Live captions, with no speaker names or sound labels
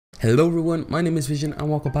Hello everyone, my name is Vizion and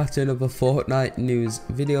welcome back to another Fortnite news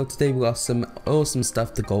video. Today we got some awesome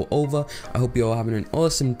stuff to go over. I hope you're all having an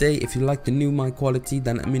awesome day. If you like the new mic quality,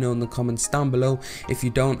 then let me know in the comments down below. If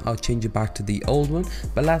you don't, I'll change it back to the old one.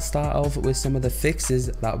 But let's start off with some of the fixes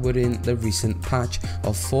that were in the recent patch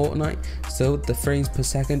of Fortnite. So the frames per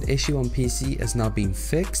second issue on PC has now been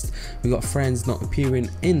fixed. We got friends not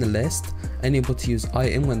appearing in the list, unable to use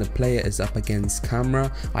item when the player is up against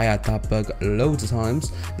camera. I had that bug loads of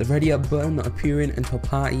times. The ready up button not appearing until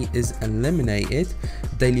party is eliminated,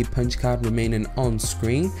 daily punch card remaining on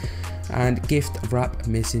screen, and gift wrap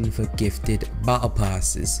missing for gifted battle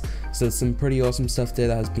passes. So some pretty awesome stuff there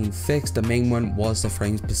that has been fixed. The main one was the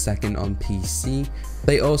frames per second on PC.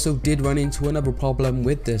 They also did run into another problem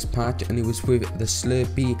with this patch, and it was with the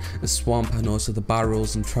Slurpee, the swamp, and also the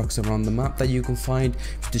barrels and trucks around the map that you can find.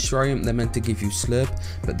 If you destroy them, they're meant to give you slurp,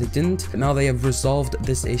 but they didn't. But now they have resolved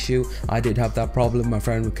this issue. I did have that problem. My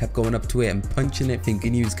friend kept going up to it and punching it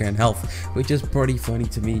thinking he was getting health, which is pretty funny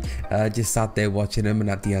to me. Just sat there watching him, and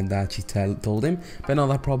at the end I actually told him. But now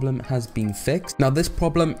that problem has been fixed. Now this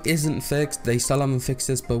problem isn't fixed. They still haven't fixed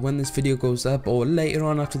this, but when this video goes up or later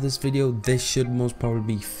on after this video, this should most probably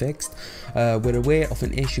be fixed. We're aware of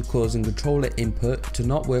an issue causing controller input to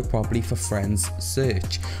not work properly for friends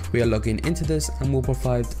search. We are looking into this and will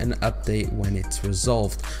provide an update when it's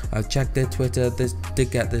resolved. I've checked their Twitter. This did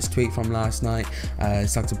get this tweet from last night.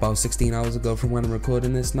 It's like about 16 hours ago from when I'm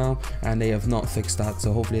recording this now, and they have not fixed that,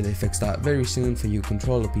 so hopefully they fix that very soon for you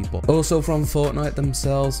controller people. Also from Fortnite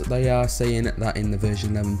themselves, they are saying that in the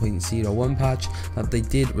version 11.01 patch that they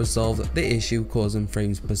did resolve the issue causing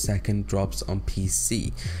frames per second drops on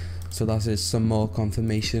PC. So that is some more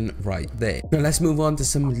confirmation right there. Now let's move on to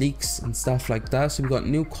some leaks and stuff like that. So we got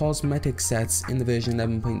new cosmetic sets in the version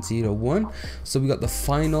 11.01. So we got the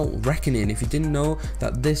final reckoning. If you didn't know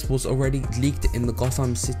that this was already leaked in the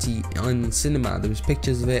Gotham City on cinema, there was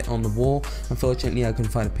pictures of it on the wall. Unfortunately I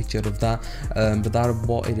couldn't find a picture of that, but that is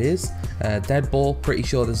what it is. Deadball, pretty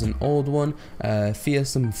sure there's an old one.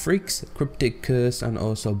 Fearsome Freaks, Cryptic Curse, and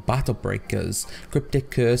also Battle Breakers. Cryptic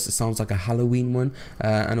Curse sounds like a Halloween one,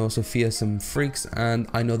 and also Fearsome Freaks, and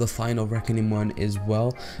I know the final reckoning one as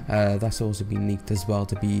well. That's also been leaked as well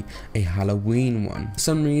to be a Halloween one. For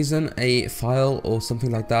some reason a file or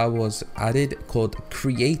something like that was added called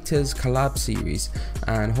Creators Collab Series,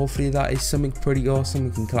 and hopefully that is something pretty awesome.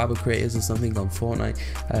 We can collab with creators or something on Fortnite.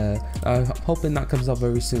 I'm hoping that comes out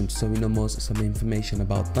very soon, so we know some information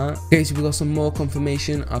about that. Okay, so we got some more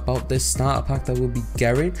confirmation about this starter pack that we'll be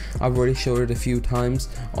getting. I've already showed it a few times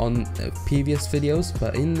on previous videos,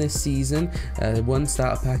 but in this season, one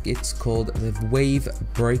starter pack, it's called the Wave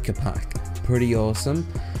Breaker Pack. Pretty awesome.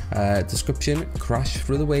 Description: crash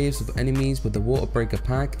through the waves of enemies with the Water Breaker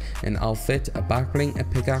Pack, an outfit, a backbling, a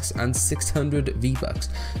pickaxe, and 600 V-Bucks.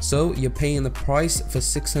 So you're paying the price for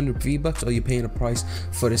 600 V-Bucks, or you're paying a price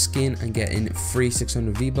for the skin and getting free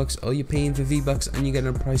 600 V-Bucks, or you're paying for V-Bucks and you're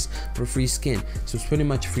getting a price for a free skin. So it's pretty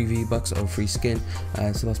much free V-Bucks or free skin.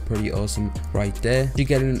 So that's pretty awesome right there. You're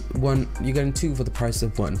getting two for the price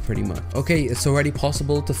of one, pretty much. Okay, it's already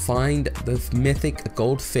possible to find the mythic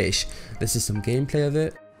goldfish. This is some gameplay of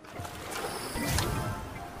it.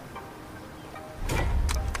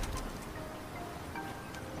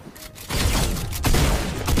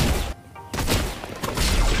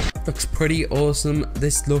 Looks pretty awesome.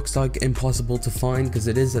 This looks like impossible to find because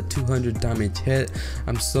it is a 200 damage hit.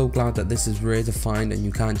 I'm so glad that this is rare to find and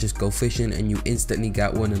you can't just go fishing and you instantly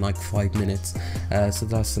get one in like 5 minutes. So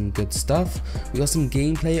that's some good stuff. We got some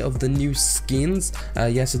gameplay of the new skins.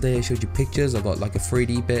 Yesterday I showed you pictures. I got like a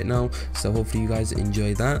 3D bit now, so hopefully you guys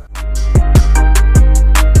enjoy that.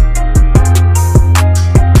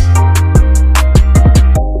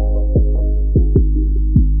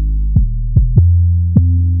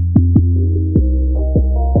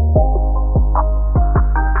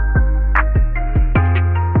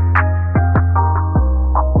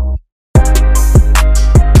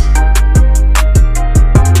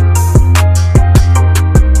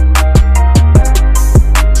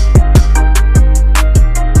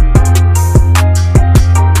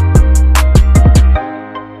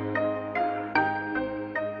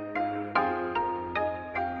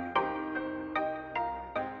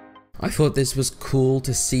 I thought this was cool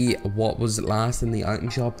to see what was last in the item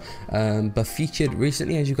shop, but featured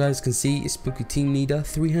recently, as you guys can see, Spooky Team Leader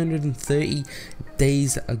 330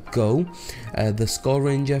 days ago, the Skull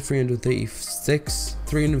Ranger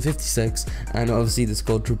 356, and obviously the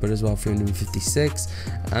Skull Trooper as well 356,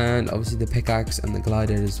 and obviously the pickaxe and the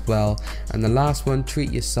glider as well. And the last one,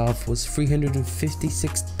 Treat Yourself, was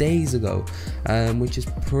 356 days ago, which is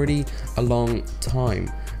pretty a long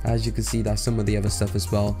time. As you can see, that's some of the other stuff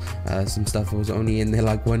as well. Some stuff was only in there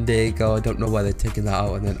like 1 day ago. I don't know why they're taking that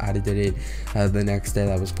out and then added it in the next day.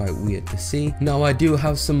 That was quite weird to see. Now I do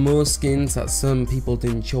have some more skins that some people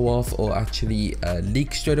didn't show off or actually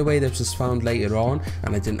leak straight away. That was found later on,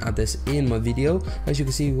 and I didn't add this in my video. As you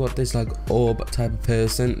can see, we've got this like orb type of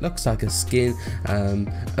person. Looks like a skin,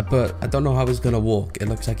 but I don't know how he's gonna walk. It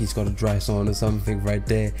looks like he's got a dress on or something right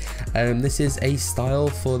there. This is a style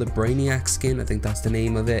for the Brainiac skin. I think that's the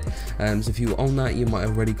name of it. So if you own that, you might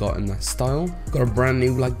have already gotten that style. Got a brand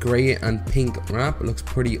new like grey and pink wrap. It looks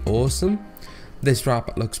pretty awesome. This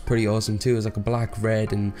wrap looks pretty awesome too. It's like a black,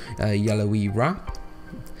 red and yellowy wrap.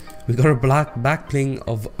 We got a black back bling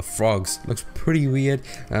of frogs. Looks pretty weird.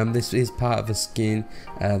 This is part of a skin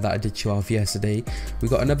that I did show off yesterday. We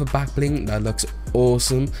got another back bling that looks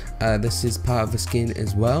awesome. This is part of the skin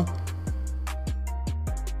as well.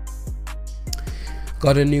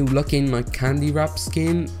 Got a new looking like candy wrap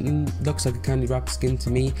skin. Looks like a candy wrap skin to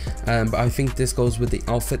me, but I think this goes with the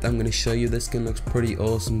outfit I'm going to show you. This skin looks pretty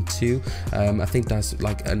awesome too. I think that's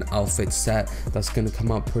like an outfit set that's going to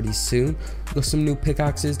come out pretty soon. Got some new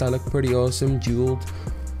pickaxes that look pretty awesome, jeweled.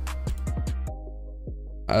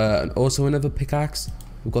 And also another pickaxe.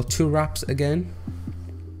 We've got 2 wraps again.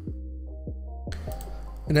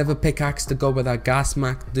 Another pickaxe to go with that gas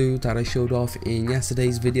mac dude that I showed off in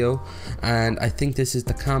yesterday's video, and I think this is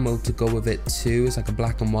the camo to go with it too. It's like a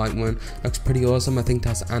black and white one. Looks pretty awesome. I think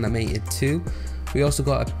that's animated too. We also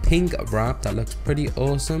got a pink wrap that looks pretty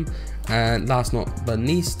awesome, and last not but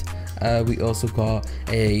least, we also got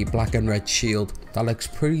a black and red shield that looks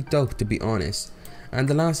pretty dope, to be honest. And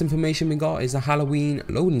the last information we got is a Halloween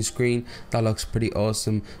loading screen that looks pretty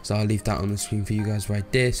awesome, so I'll leave that on the screen for you guys right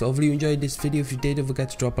there. So hopefully you enjoyed this video. If you did, don't forget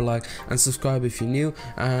to drop a like and subscribe if you're new,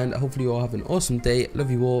 and hopefully you all have an awesome day. Love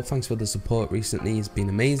you all. Thanks for the support recently. It's been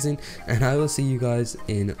amazing, and I will see you guys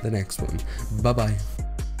in the next one. Bye bye.